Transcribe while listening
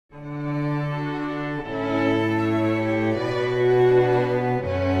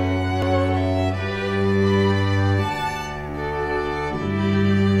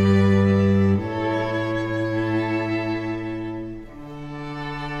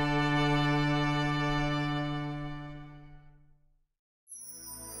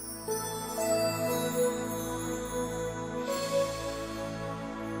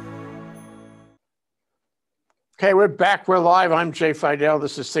Okay, we're back. We're live. I'm Jay Fidell.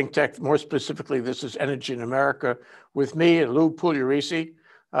 This is ThinkTech. More specifically, this is Energy in America with me and Lou Pugliaresi.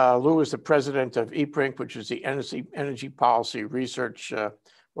 Lou is the president of EPRINC, which is the Energy Policy Research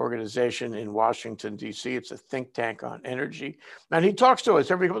Organization in Washington, D.C. It's a think tank on energy. And he talks to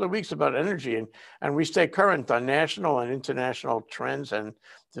us every couple of weeks about energy, and we stay current on national and international trends and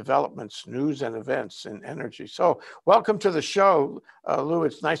developments, news and events in energy. So welcome to the show, Lou.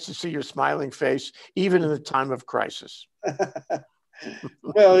 It's nice to see your smiling face, even in the time of crisis.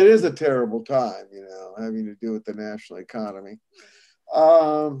 Well, it is a terrible time, having to do with the national economy.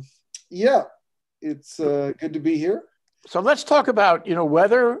 Yeah, it's good to be here. So let's talk about,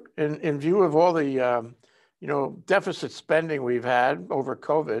 weather in view of all the, deficit spending we've had over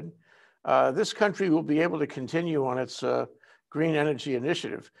COVID. This country will be able to continue on its green energy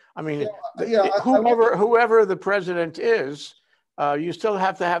initiative. I mean, whoever the president is, you still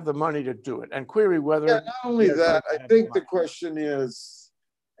have to have the money to do it and query whether. Yeah, not only that, I think the question is,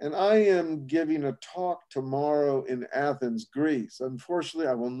 and I am giving a talk tomorrow in Athens, Greece. Unfortunately,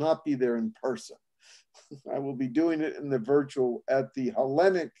 I will not be there in person. I will be doing it in the virtual at the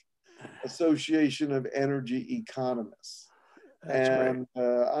Hellenic Association of Energy Economists. That's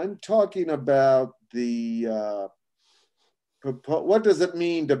great. I'm talking about what does it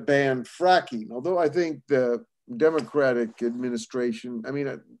mean to ban fracking? Although I think the Democratic administration,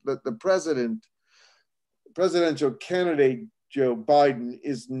 the presidential candidate, Joe Biden,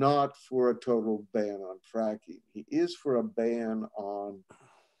 is not for a total ban on fracking. He is for a ban on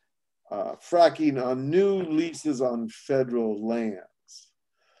fracking on new leases on federal lands.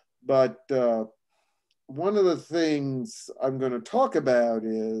 But one of the things I'm going to talk about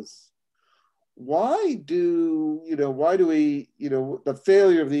is why do we, the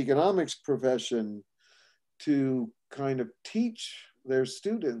failure of the economics profession to kind of teach their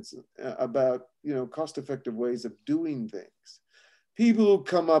students about, cost-effective ways of doing things. People who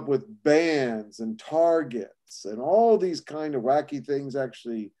come up with bans and targets and all these kind of wacky things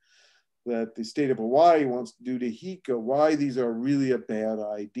actually that the state of Hawaii wants to do to HECA, why these are really a bad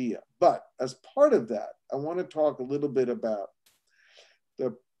idea. But as part of that, I want to talk a little bit about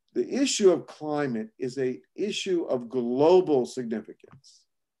the issue of climate is an issue of global significance.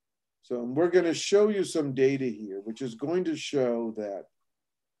 So we're going to show you some data here, which is going to show that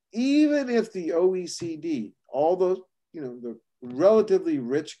even if the OECD, all those, the relatively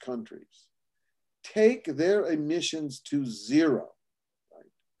rich countries, take their emissions to zero,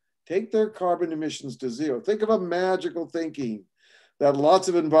 right? Take their carbon emissions to zero. Think of a magical thinking that lots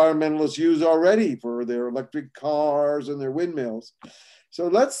of environmentalists use already for their electric cars and their windmills. So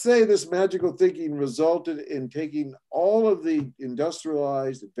let's say this magical thinking resulted in taking all of the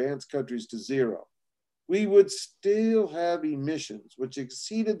industrialized advanced countries to zero. We would still have emissions which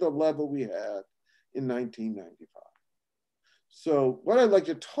exceeded the level we had in 1995. So what I'd like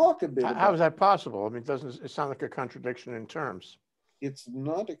to talk a bit about. How is that possible? I mean, doesn't it sound like a contradiction in terms? It's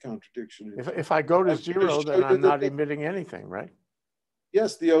not a contradiction. If I go to zero, then I'm not emitting anything, right?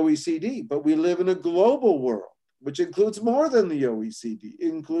 Yes, the OECD, but we live in a global world, which includes more than the OECD.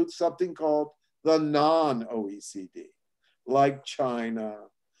 It includes something called the non-OECD, like China,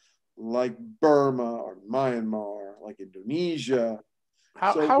 like Burma or Myanmar, like Indonesia.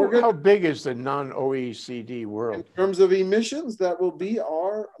 How big is the non-OECD world? In terms of emissions, that will be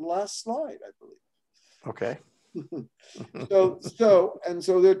our last slide, I believe. Okay. So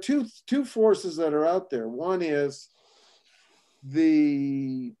there are two forces that are out there. One is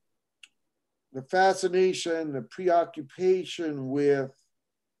the fascination, the preoccupation with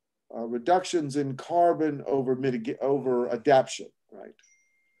reductions in carbon over adaptation, right?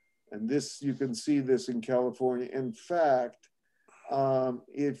 And this, you can see this in California. In fact,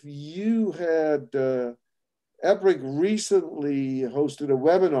 if you had, EPRINC recently hosted a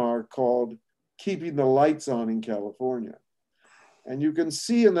webinar called Keeping the Lights On in California. And you can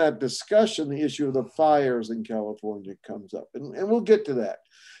see in that discussion, the issue of the fires in California comes up, and we'll get to that.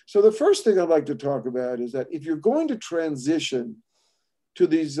 So the first thing I'd like to talk about is that if you're going to transition to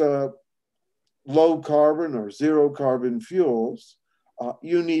these low carbon or zero carbon fuels,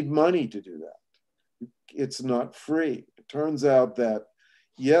 you need money to do that. It's not free. It turns out that,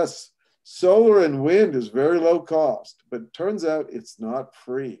 yes, solar and wind is very low cost, but it turns out it's not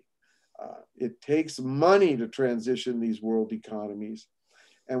free. It takes money to transition these world economies.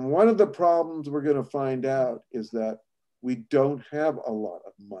 And one of the problems we're going to find out is that we don't have a lot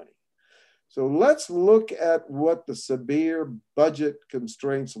of money. So let's look at what the severe budget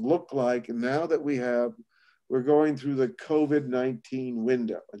constraints look like now that we're going through the COVID-19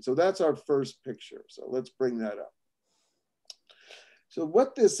 window. And so that's our first picture. So let's bring that up. So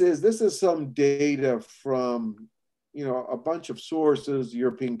what this is some data from, a bunch of sources, the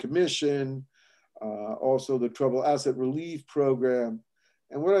European Commission, also the Troubled Asset Relief Program.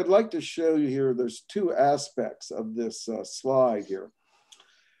 And what I'd like to show you here, there's two aspects of this slide here.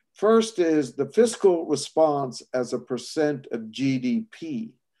 First is the fiscal response as a percent of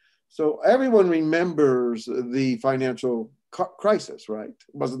GDP. So everyone remembers the financial crisis, right? It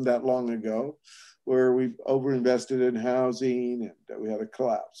wasn't that long ago, where we overinvested in housing and we had a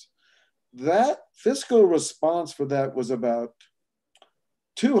collapse. That fiscal response for that was about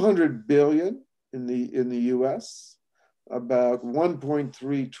 200 billion in the US, about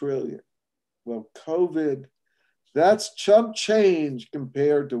 1.3 trillion. Well, COVID, that's chump change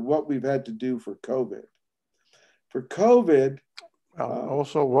compared to what we've had to do for COVID. For COVID,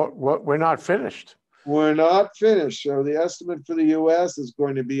 also, what we're not finished. We're not finished. So the estimate for the US is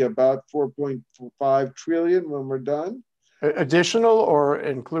going to be about 4.5 trillion when we're done. Additional or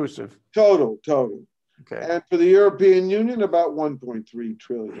inclusive? Total. Okay. And for the European Union, about 1.3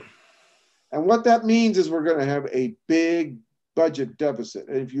 trillion. And what that means is we're going to have a big budget deficit.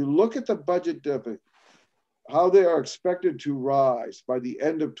 And if you look at the budget deficit, how they are expected to rise by the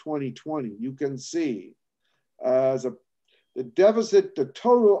end of 2020, you can see the deficit, the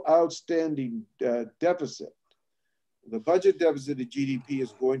total outstanding deficit, the budget deficit of GDP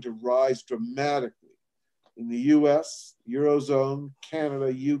is going to rise dramatically in the US, Eurozone, Canada,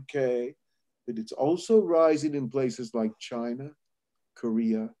 UK, but it's also rising in places like China,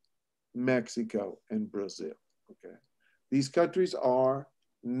 Korea, Mexico, and Brazil. Okay, these countries are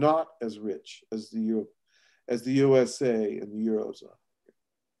not as rich as the USA and the Eurozone.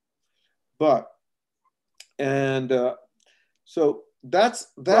 So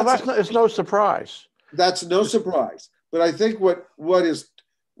it's no surprise. That's no surprise. But I think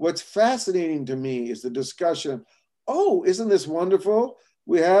what's fascinating to me is the discussion. Oh, isn't this wonderful?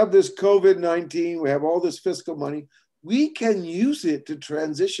 We have this COVID-19. We have all this fiscal money. We can use it to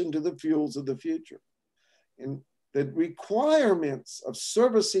transition to the fuels of the future. And the requirements of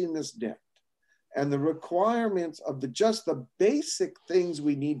servicing this debt and the requirements of just the basic things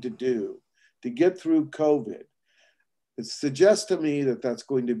we need to do to get through COVID, it suggests to me that that's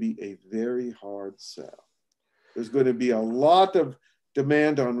going to be a very hard sell. There's going to be a lot of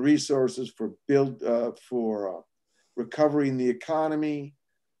demand on resources for recovering the economy,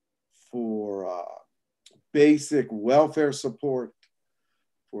 for basic welfare support,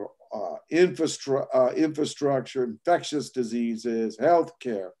 for infrastructure, infectious diseases,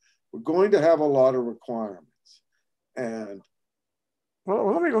 healthcare. We're going to have a lot of requirements. And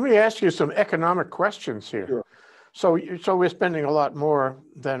well, let me ask you some economic questions here. Sure. So we're spending a lot more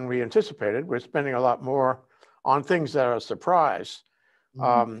than we anticipated. We're spending a lot more on things that are a surprise,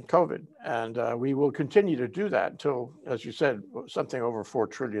 COVID, and we will continue to do that until, as you said, something over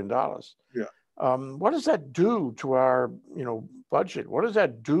 $4 trillion. Yeah. What does that do to our, budget? What does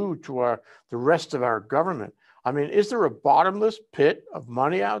that do to the rest of our government? I mean, is there a bottomless pit of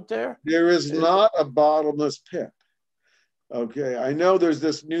money out there? There is not a bottomless pit. Okay, I know there's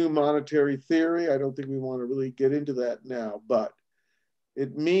this new monetary theory. I don't think we want to really get into that now, but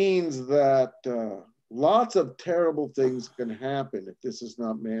it means that lots of terrible things can happen if this is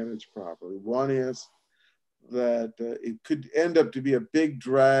not managed properly. One is that it could end up to be a big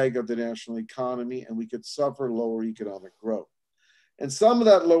drag of the national economy, and we could suffer lower economic growth. And some of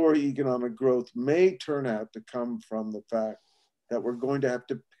that lower economic growth may turn out to come from the fact that we're going to have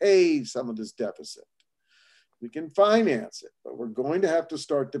to pay some of this deficit. We can finance it, but we're going to have to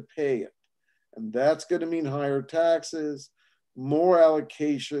start to pay it. And that's going to mean higher taxes, more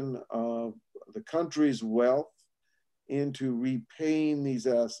allocation of the country's wealth into repaying these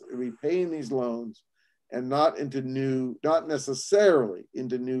loans, and not necessarily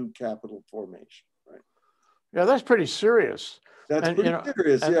into new capital formation, right? Yeah, that's pretty serious. That's pretty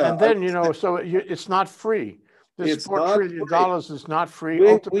serious, yeah. And then, so it's not free. This $4 trillion is not free.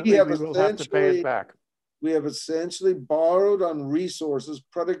 Ultimately, we will have to pay it back. We have essentially borrowed on resources,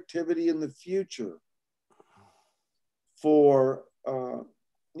 productivity in the future for,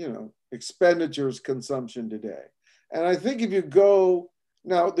 expenditures, consumption today. And I think if you go,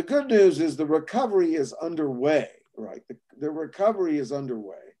 now the good news is the recovery is underway, right? The recovery is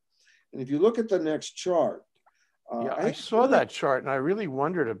underway. And if you look at the next chart. I saw that chart and I really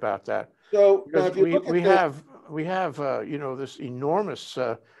wondered about that. So now if you we have this enormous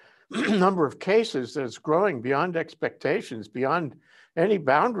number of cases that's growing beyond expectations, beyond any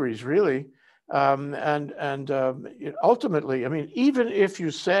boundaries, really. Ultimately, I mean, even if you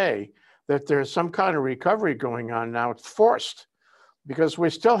say that there's some kind of recovery going on now, it's forced, because we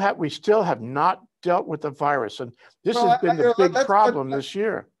still have not dealt with the virus. And this No, has been the big that's, problem this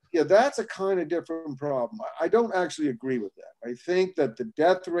year. yeah, that's a kind of different problem. I don't actually agree with that. I think that the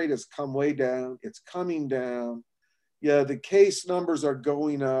death rate has come way down. It's coming down. Yeah, the case numbers are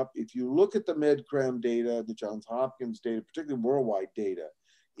going up. If you look at the MedCram data, the Johns Hopkins data, particularly worldwide data,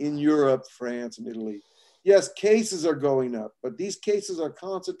 in Europe, France, and Italy, yes, cases are going up, but these cases are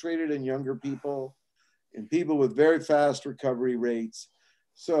concentrated in younger people, in people with very fast recovery rates.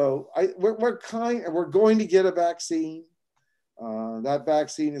 So we're going to get a vaccine. That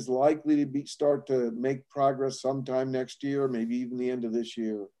vaccine is likely to start to make progress sometime next year, maybe even the end of this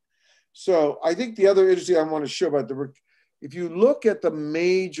year. So I think the other interesting I want to show about if you look at the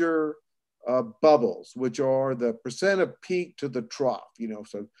major bubbles, which are the percent of peak to the trough,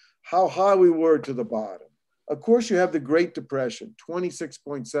 so how high we were to the bottom. Of course, you have the Great Depression,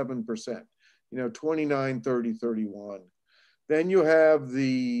 26.7%, 29, 30, 31. Then you have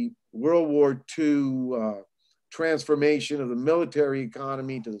the World War II transformation of the military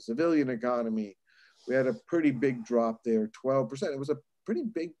economy to the civilian economy. We had a pretty big drop there, 12%. It was a pretty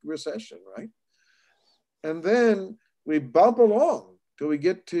big recession, right? And then we bump along till we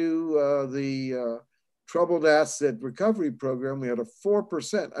get to the troubled asset recovery program. We had a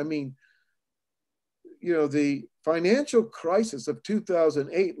 4%. I mean, the financial crisis of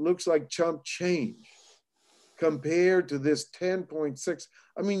 2008 looks like chump change compared to this 10.6.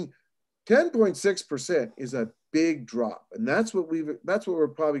 I mean, 10.6% is a big drop, and that's what we're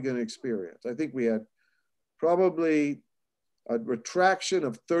probably going to experience. I think we had probably a retraction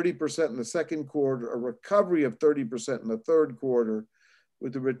of 30% in the second quarter, a recovery of 30% in the third quarter.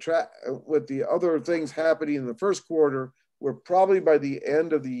 With the other things happening in the first quarter, we're probably by the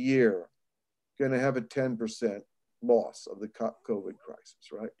end of the year going to have a 10% loss of the COVID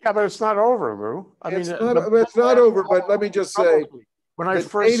crisis, right? Yeah, but it's not over, Lou. It's not over, but let me just say, when I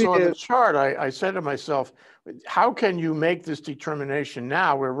first saw the chart, I said to myself, how can you make this determination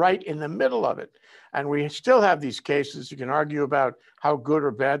now? We're right in the middle of it. And we still have these cases. You can argue about how good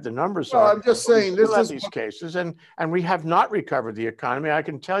or bad the numbers are. I'm just saying, this is these cases, and we have not recovered the economy. I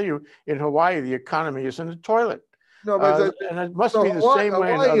can tell you, in Hawaii, the economy is in the toilet. No, but and it must be the same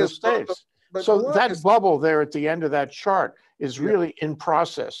way in other states. So that bubble there at the end of that chart is really in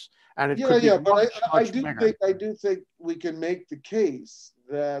process, and it could be much bigger. I do think we can make the case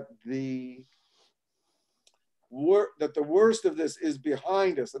that the worst of this is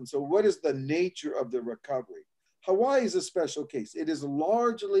behind us. And so what is the nature of the recovery? Hawaii is a special case. It is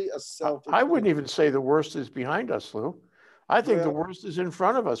largely a I wouldn't even say the worst is behind us, Lou. I think the worst is in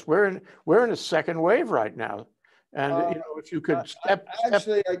front of us. We're in a second wave right now. And if you could step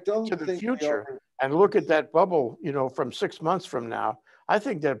to the future and look at that bubble, from 6 months from now, I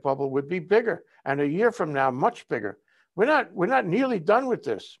think that bubble would be bigger, and a year from now, much bigger. We're not nearly done with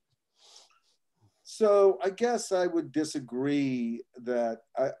this. So I guess I would disagree that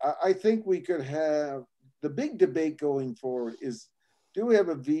I think we could have the big debate going forward is, do we have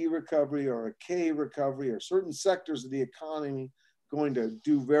a V recovery or a K recovery, or certain sectors of the economy going to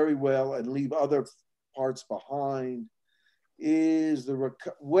do very well and leave other parts behind?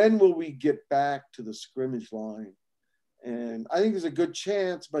 When will we get back to the scrimmage line? And I think there's a good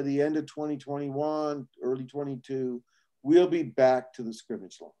chance by the end of 2021, early 22, we'll be back to the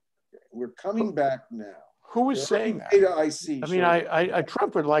scrimmage line. Okay. We're coming back now. Who is saying that? Data I see. I mean,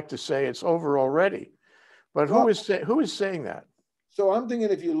 Trump would like to say it's over already, but who is saying that? So I'm thinking,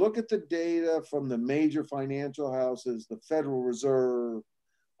 if you look at the data from the major financial houses, the Federal Reserve,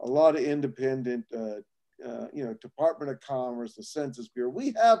 a lot of independent, Department of Commerce, the Census Bureau,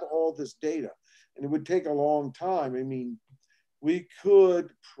 we have all this data, and it would take a long time. I mean, we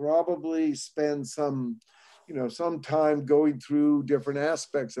could probably spend some time going through different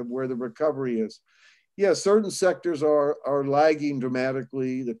aspects of where the recovery is. Yeah, certain sectors are lagging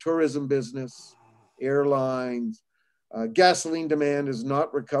dramatically. The tourism business, airlines, gasoline demand is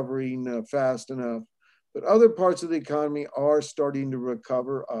not recovering fast enough. But other parts of the economy are starting to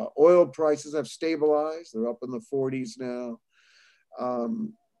recover. Oil prices have stabilized. They're up in the 40s now.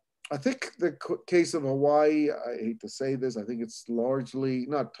 I think the case of Hawaii, I hate to say this, I think it's largely,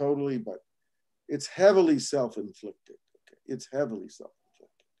 not totally, but it's heavily self-inflicted. Okay? It's heavily self-inflicted.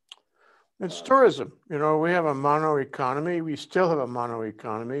 It's tourism. We have a mono economy. We still have a mono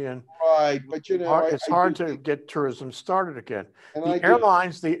economy, and right. But it's hard to get tourism started again. The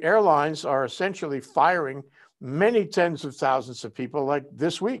airlines are essentially firing many tens of thousands of people, like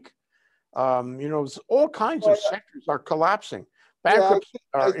this week. All kinds of sectors are collapsing. Bankruptcies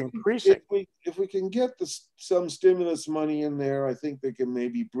are increasing. If we can get some stimulus money in there, I think they can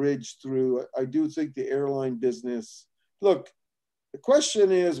maybe bridge through. I do think the airline business, look, The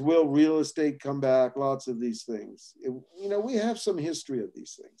question is, will real estate come back? Lots of these things. We have some history of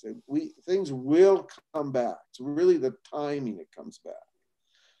these things. Things will come back. It's really the timing it comes back.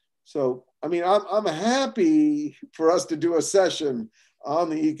 So, I mean, I'm happy for us to do a session on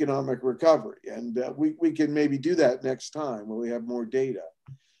the economic recovery, and we can maybe do that next time when we have more data.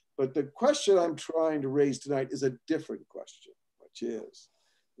 But the question I'm trying to raise tonight is a different question, which is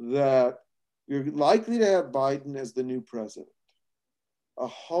that you're likely to have Biden as the new president. A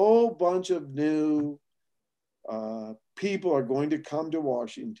whole bunch of new people are going to come to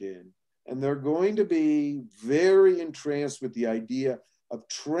Washington, and they're going to be very entranced with the idea of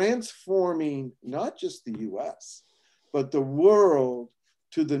transforming not just the US, but the world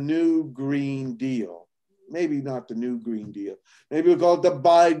to the new Green Deal. Maybe not the new Green Deal. Maybe we'll call it the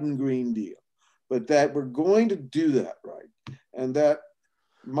Biden Green Deal. But that we're going to do that right. And that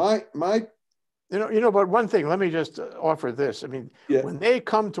my but one thing, let me just offer this. I mean, when they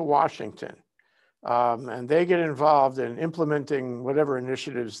come to Washington and they get involved in implementing whatever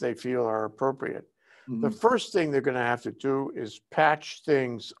initiatives they feel are appropriate, the first thing they're going to have to do is patch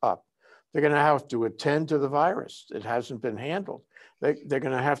things up. They're going to have to attend to the virus. It hasn't been handled. They're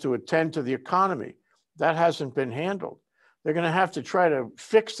going to have to attend to the economy. That hasn't been handled. They're going to have to try to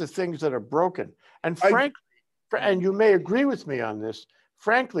fix the things that are broken. And frankly, and you may agree with me on this,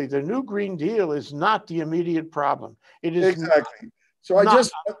 frankly, the new Green Deal is not the immediate problem. It is exactly. So not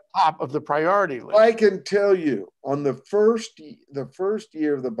on top of the priority list. I can tell you on the first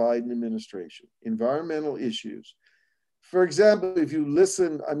year of the Biden administration, environmental issues. For example, if you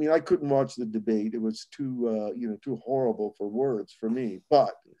listen, I mean, I couldn't watch the debate. It was too horrible for words for me.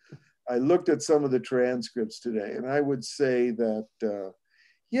 But I looked at some of the transcripts today, and I would say that,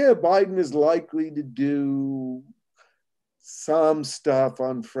 Biden is likely to do some stuff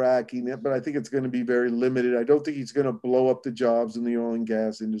on fracking, but I think it's going to be very limited. I don't think he's going to blow up the jobs in the oil and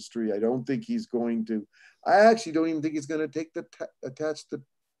gas industry. I actually don't even think he's going to attach the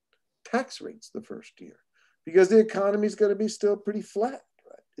tax rates the first year, because the economy is going to be still pretty flat.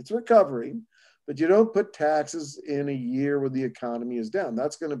 Right? It's recovering, but you don't put taxes in a year where the economy is down.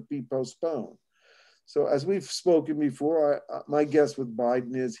 That's going to be postponed. So as we've spoken before, my guess with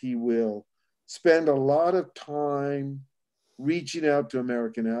Biden is he will spend a lot of time reaching out to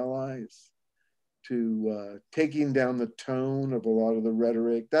American allies, to taking down the tone of a lot of the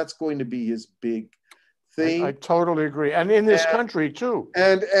rhetoric. That's going to be his big thing. I totally agree. And in this country too.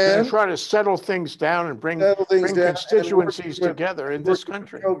 And try to settle things down and bring constituencies together in this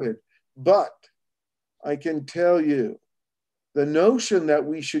country. COVID. But I can tell you, the notion that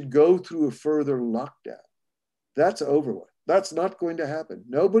we should go through a further lockdown, that's over with. That's not going to happen.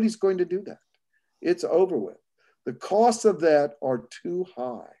 Nobody's going to do that. It's over with. The costs of that are too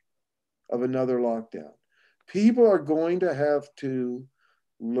high of another lockdown. People are going to have to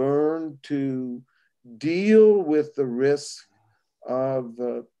learn to deal with the risk of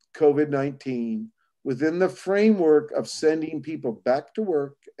COVID-19 within the framework of sending people back to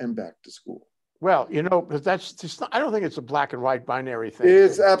work and back to school. Well, but that's just not, I don't think it's a black and white binary thing.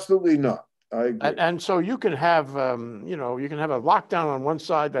 It's absolutely not. I agree. And so you can have, you can have a lockdown on one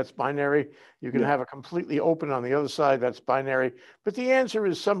side, that's binary. You can have a completely open on the other side, that's binary. But the answer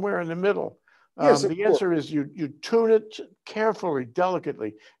is somewhere in the middle. Yes, the answer is you tune it carefully,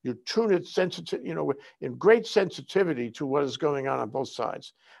 delicately. You tune it in great sensitivity to what is going on both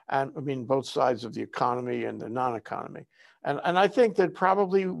sides. And I mean, both sides of the economy and the non-economy. And I think that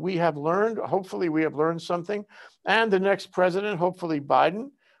probably hopefully we have learned something. And the next president, hopefully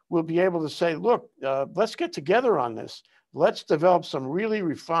Biden, will be able to say, look, let's get together on this. Let's develop some really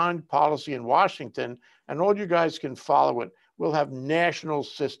refined policy in Washington, and all you guys can follow it. We'll have national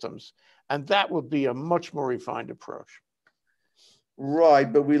systems, and that will be a much more refined approach.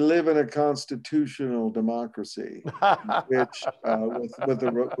 Right, but we live in a constitutional democracy, which with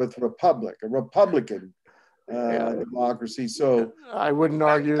a Republican democracy. So I wouldn't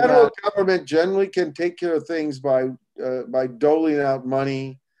argue that. Federal that. Government generally can take care of things by doling out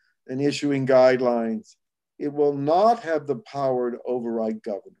money and issuing guidelines. It will not have the power to override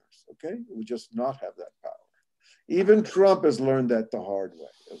governors. Okay, it will just not have that power. Even Trump has learned that the hard way.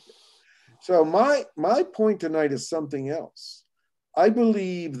 Okay. So my point tonight is something else. I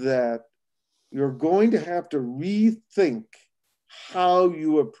believe that you're going to have to rethink how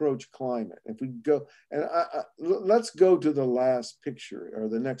you approach climate. If we go, and let's go to the last picture or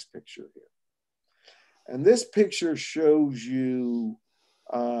the next picture here. And this picture shows you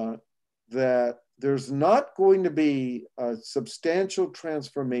that there's not going to be a substantial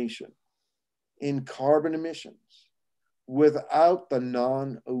transformation in carbon emissions without the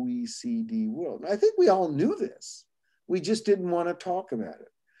non-OECD world. And I think we all knew this, We just didn't want to talk about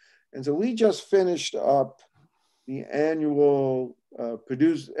it. And so we just finished up the annual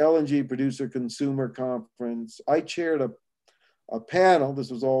LNG Producer Consumer Conference. I chaired a panel,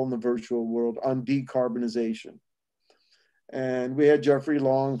 this was all in the virtual world, on decarbonization. And we had Jeffrey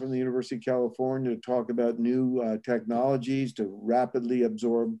Long from the University of California to talk about new technologies to rapidly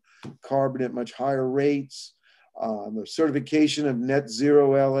absorb carbon at much higher rates, the certification of net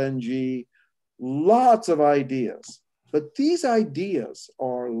zero LNG, lots of ideas. But these ideas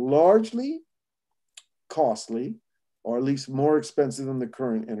are largely costly, or at least more expensive than the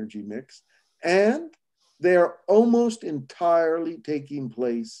current energy mix, and they are almost entirely taking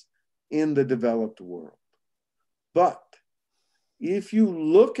place in the developed world. But if you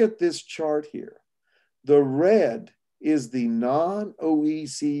look at this chart here, the red is the non-OECD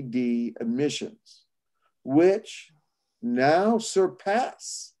emissions, which now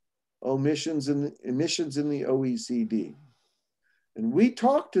surpass emissions in the OECD. And we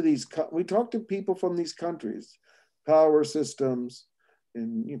talk to people from these countries, power systems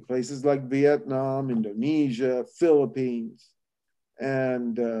in places like Vietnam, Indonesia, Philippines.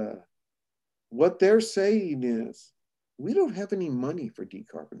 And what they're saying is, we don't have any money for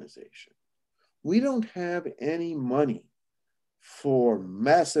decarbonization. We don't have any money for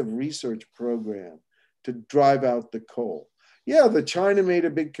massive research program to drive out the coal. Yeah, the China made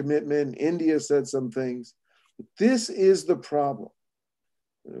a big commitment. India said some things. But this is the problem.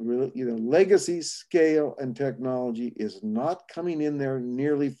 Legacy, scale, and technology is not coming in there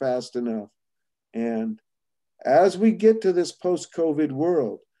nearly fast enough. And as we get to this post-COVID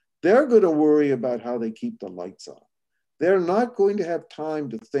world, they're going to worry about how they keep the lights on. They're not going to have time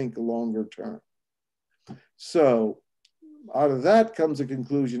to think longer term. So out of that comes a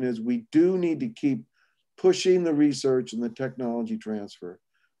conclusion is we do need to keep pushing the research and the technology transfer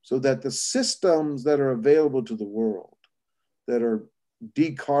so that the systems that are available to the world that are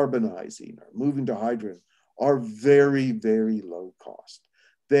decarbonizing or moving to hydrogen are very, very low cost.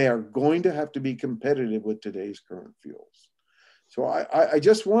 They are going to have to be competitive with today's current fuels. So I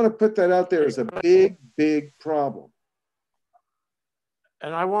just want to put that out there as a big, big problem.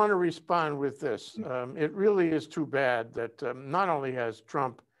 And I want to respond with this. It really is too bad that not only has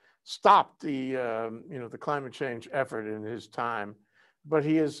Trump stopped the climate change effort in his time, but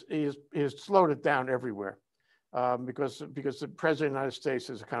he has slowed it down everywhere because the president of the United States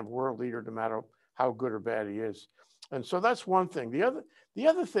is a kind of world leader, no matter how good or bad he is. And so that's one thing. The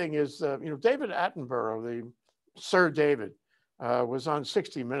other thing is, David Attenborough, the Sir David, was on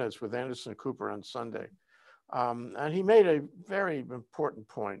 60 Minutes with Anderson Cooper on Sunday. And he made a very important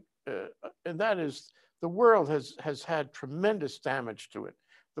point, and that is the world has had tremendous damage to it.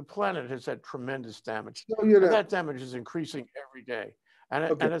 The planet has had tremendous damage. So, and that damage is increasing every day.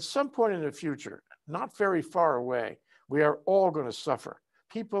 And at some point in the future, not very far away, we are all going to suffer.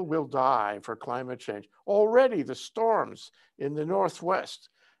 People will die for climate change. Already the storms in the Northwest,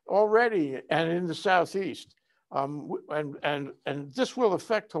 already, and in the Southeast. And this will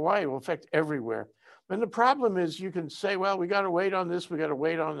affect Hawaii, will affect everywhere. And the problem is you can say, well, we got to wait on this, we got to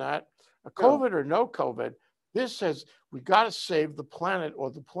wait on that. COVID or no COVID, this says we got to save the planet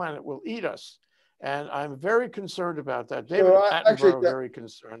or the planet will eat us. And I'm very concerned about that. David Attenborough, very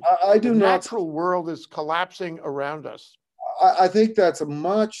concerned. I do the not. Natural world is collapsing around us. I think that's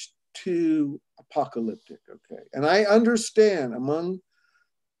much too apocalyptic, okay? And I understand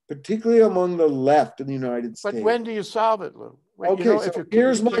particularly among the left in the United States. But when do you solve it, Lou? Okay, so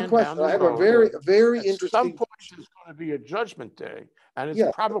here's my question. I have a very interesting... At some point, there's going to be a judgment day, and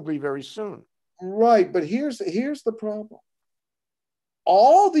it's probably very soon. Right, but here's the problem.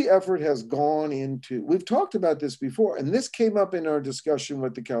 All the effort has gone into... We've talked about this before, and this came up in our discussion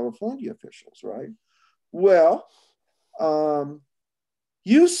with the California officials, right? Well,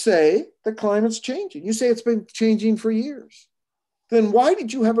 you say the climate's changing. You say it's been changing for years. Then why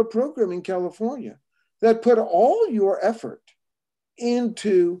did you have a program in California that put all your effort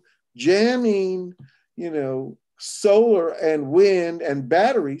into jamming, solar and wind and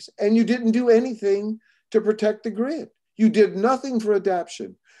batteries, and you didn't do anything to protect the grid? You did nothing for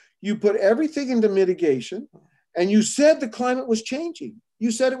adaptation. You put everything into mitigation, and you said the climate was changing.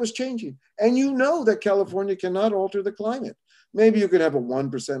 You said it was changing. And you know that California cannot alter the climate. Maybe you could have a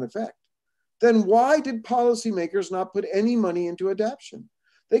 1% effect. Then why did policymakers not put any money into adaptation?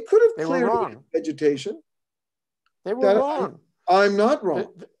 They could have cleared vegetation. They were wrong. I'm not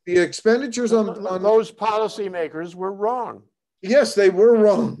wrong. The expenditures on those policymakers were wrong. Yes, they were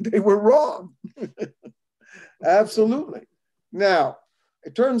wrong. They were wrong. Absolutely. Now,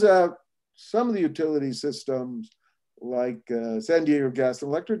 it turns out some of the utility systems, like San Diego Gas and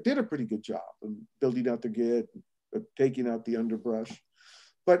Electric, did a pretty good job in building out the grid, taking out the underbrush.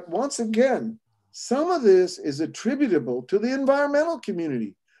 But once again, some of this is attributable to the environmental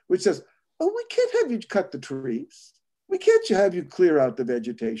community, which says, oh, we can't have you cut the trees. We can't have you clear out the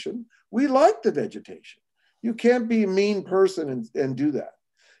vegetation. We like the vegetation. You can't be a mean person and do that.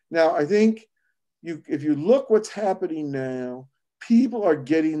 Now, I think if you look what's happening now, people are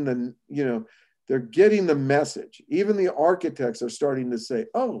getting they're getting the message. Even the architects are starting to say,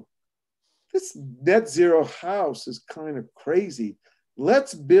 oh, this net zero house is kind of crazy.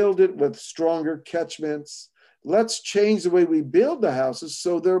 Let's build it with stronger catchments. Let's change the way we build the houses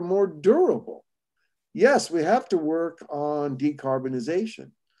so they're more durable. Yes, we have to work on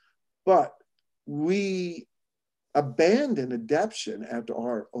decarbonization, but we abandon adaptation at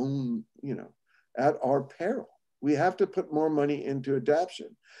our own, at our peril. We have to put more money into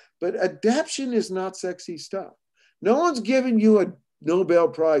adaptation. But adaptation is not sexy stuff. No one's giving you a Nobel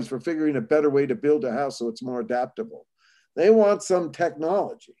Prize for figuring a better way to build a house so it's more adaptable. They want some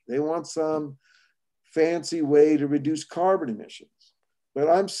technology. They want some fancy way to reduce carbon emissions. What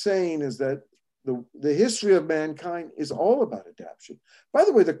I'm saying is that the history of mankind is all about adaptation. By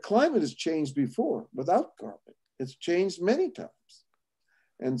the way, the climate has changed before without carbon. It's changed many times.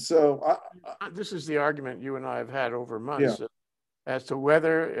 And so this is the argument you and I have had over months as to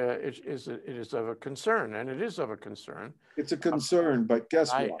whether it is of a concern, and it is of a concern. It's a concern, but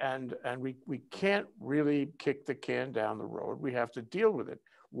guess what? And we can't really kick the can down the road. We have to deal with it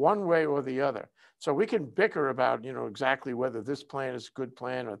one way or the other. So we can bicker about, exactly whether this plan is a good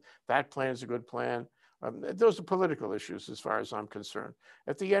plan or that plan is a good plan. Those are political issues as far as I'm concerned.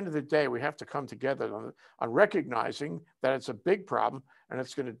 At the end of the day, we have to come together on recognizing that it's a big problem and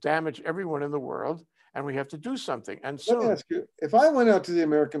it's going to damage everyone in the world, and we have to do something. And so, let me ask you, if I went out to the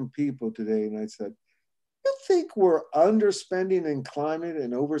American people today and I said, you think we're underspending in climate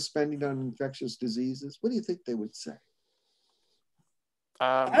and overspending on infectious diseases? What do you think they would say?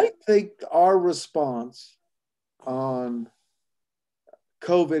 I think our response on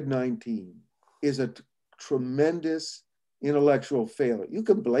COVID-19 is a tremendous intellectual failure. You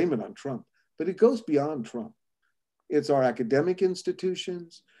can blame it on Trump, but it goes beyond Trump. It's our academic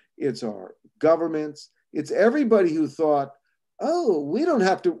institutions, it's our governments, it's everybody who thought, oh, we don't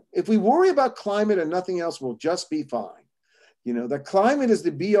have to, if we worry about climate and nothing else, we'll just be fine. The climate is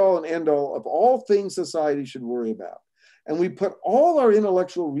the be all and end all of all things society should worry about. And we put all our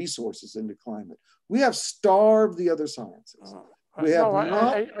intellectual resources into climate. We have starved the other sciences.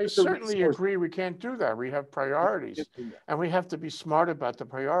 I certainly agree we can't do that. We have priorities, and we have to be smart about the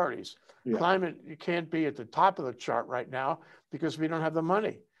priorities. Yeah. Climate, you can't be at the top of the chart right now because we don't have the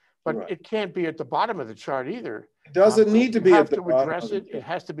money. But it can't be at the bottom of the chart either. It doesn't need to be at the bottom. We have to address it. It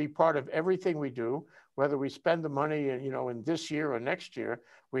has to be part of everything we do, whether we spend the money, in this year or next year.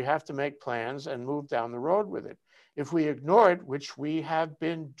 We have to make plans and move down the road with it. If we ignore it, which we have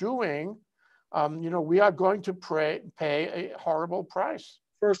been doing, we are going to pay a horrible price.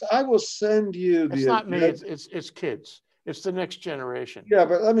 First, I will send you the. It's not me. It's kids. It's the next generation. Yeah,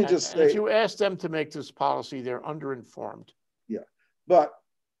 but let me just say, if you ask them to make this policy, they're underinformed. Yeah, but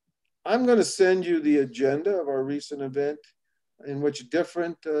I'm going to send you the agenda of our recent event, in which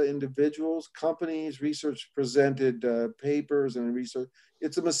different individuals, companies, research presented papers and research.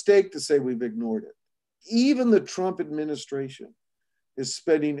 It's a mistake to say we've ignored it. Even the Trump administration is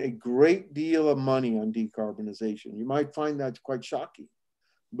spending a great deal of money on decarbonization. You might find that quite shocking,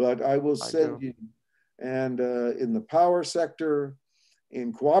 but I will send you. And in the power sector,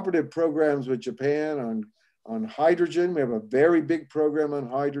 in cooperative programs with Japan on hydrogen, we have a very big program on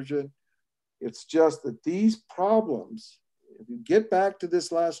hydrogen. It's just that these problems, if you get back to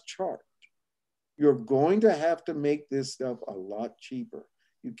this last chart, you're going to have to make this stuff a lot cheaper.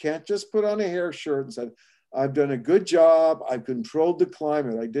 You can't just put on a hair shirt and say, I've done a good job, I've controlled the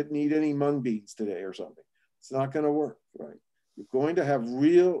climate, I didn't eat any mung beans today or something. It's not going to work, right? You're going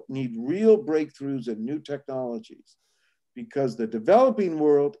to need real breakthroughs in new technologies, because the developing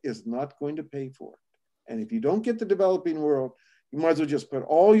world is not going to pay for it. And if you don't get the developing world, you might as well just put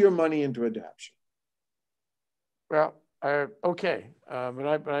all your money into adaptation. Well, okay,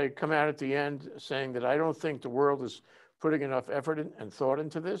 but I come out at the end saying that I don't think the world is putting enough effort and thought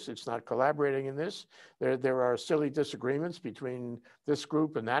into this. It's not collaborating in this. There are silly disagreements between this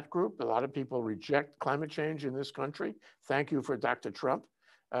group and that group. A lot of people reject climate change in this country. Thank you for Dr. Trump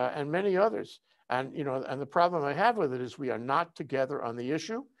and many others. And the problem I have with it is we are not together on the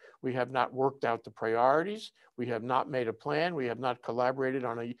issue. We have not worked out the priorities. We have not made a plan. We have not collaborated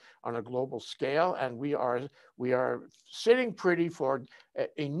on a global scale, and we are sitting pretty for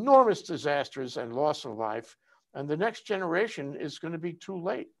enormous disasters and loss of life. And the next generation is going to be too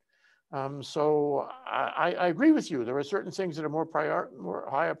late. So I agree with you. There are certain things that are more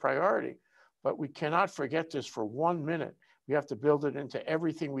higher priority, but we cannot forget this for 1 minute. We have to build it into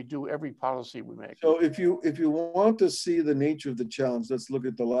everything we do, every policy we make. So if you want to see the nature of the challenge, let's look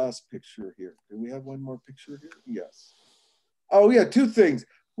at the last picture here. Do we have one more picture here? Yes. Oh yeah, two things.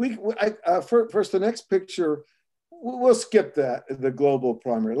 First, the next picture, we'll skip that, the global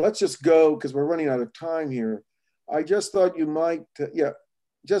primary. Let's just go, because we're running out of time here. I just thought you might,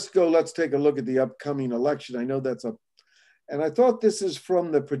 just go, let's take a look at the upcoming election. I know that's and I thought this is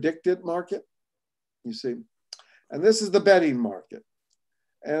from the predicted market, you see, and this is the betting market.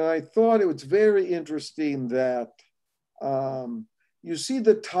 And I thought it was very interesting that you see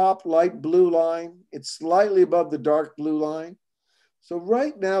the top light blue line, it's slightly above the dark blue line. So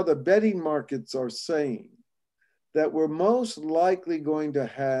right now the betting markets are saying that we're most likely going to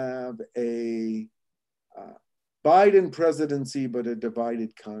have a Biden presidency, but a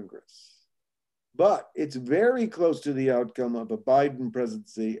divided Congress. But it's very close to the outcome of a Biden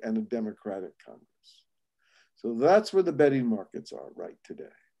presidency and a Democratic Congress. So that's where the betting markets are right today.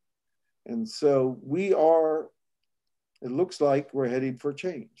 And so it looks like we're heading for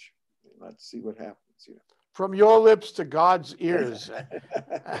change. Let's see what happens. From your lips to God's ears.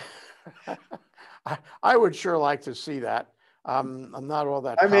 I would sure like to see that. I'm not all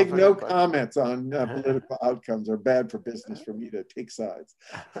that confident. I make no comments on political outcomes. Are bad for business for me to take sides.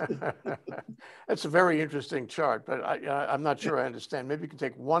 That's a very interesting chart, but I'm not sure I understand. Maybe you can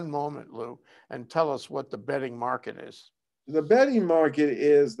take one moment, Lou, and tell us what the betting market is. The betting market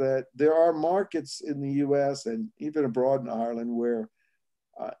is that there are markets in the US and even abroad in Ireland where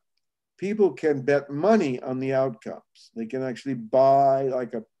people can bet money on the outcomes. They can actually buy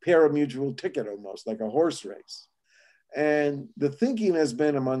like a pari-mutuel ticket, almost like a horse race. And the thinking has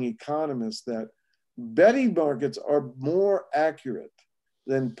been among economists that betting markets are more accurate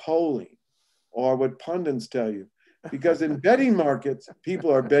than polling or what pundits tell you. Because in betting markets,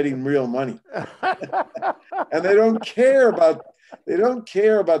 people are betting real money. And they don't care about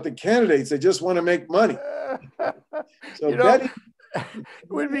the candidates. They just want to make money. So betting, it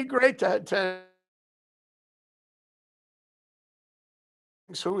would be great to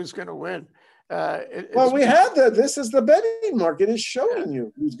who is going to win. We have that. This is the betting market is showing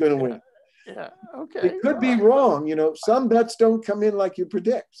you who's going to win. Yeah. Okay. It could be wrong. Some bets don't come in like you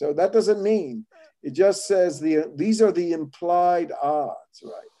predict. So that doesn't mean. It just says these are the implied odds,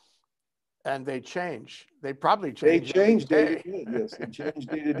 right? And they change. They probably change. They change day to day. Yes, they change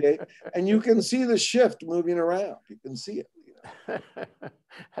day to day. And you can see the shift moving around. You can see it.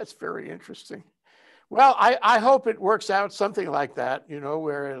 That's very interesting. Well, I hope it works out something like that,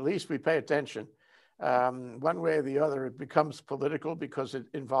 where at least we pay attention. One way or the other, it becomes political because it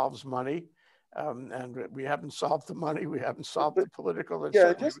involves money. And we haven't solved the money. We haven't solved the political. And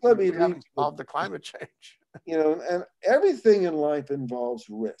we haven't solved the climate change. And everything in life involves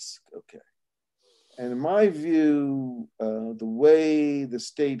risk. Okay. And in my view, the way the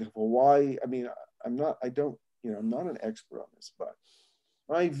state of Hawaii, I'm not an expert on this, but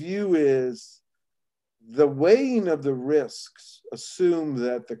my view is the weighing of the risks assumed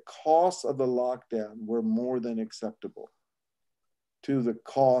that the costs of the lockdown were more than acceptable to the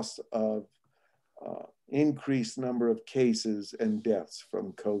cost of increased number of cases and deaths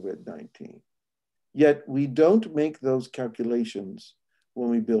from COVID-19. Yet we don't make those calculations when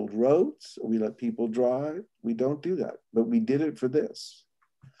we build roads, we let people drive. We don't do that, but we did it for this.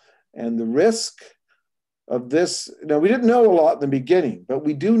 And the risk of this, now we didn't know a lot in the beginning, but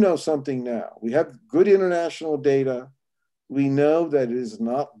we do know something now. We have good international data. We know that it is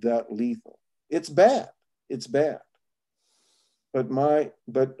not that lethal. It's bad. It's bad. But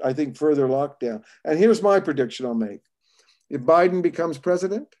I think further lockdown. And here's my prediction I'll make. If Biden becomes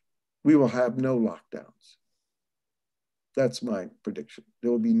president, we will have no lockdowns. That's my prediction.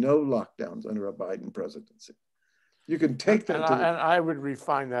 There will be no lockdowns under a Biden presidency. You can take that. And I would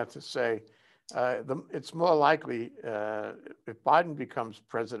refine that to say, it's more likely if Biden becomes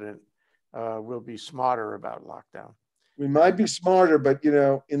president, we'll be smarter about lockdown. We might be smarter, but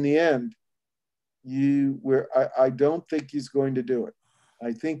in the end, I don't think he's going to do it.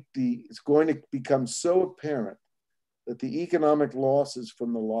 I think it's going to become so apparent that the economic losses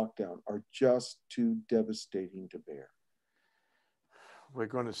from the lockdown are just too devastating to bear. We're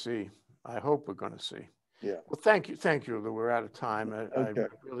going to see. I hope we're going to see. Yeah. Well, thank you, Lou. We're out of time. Okay. I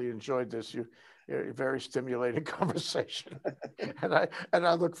really enjoyed this. You're a very stimulating conversation, and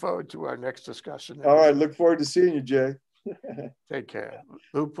I look forward to our next discussion. All right. Look forward to seeing you, Jay. Take care.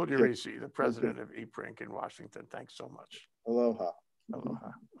 Lou Pugliaresi, the president of EPRINC in Washington. Thanks so much. Aloha. Aloha.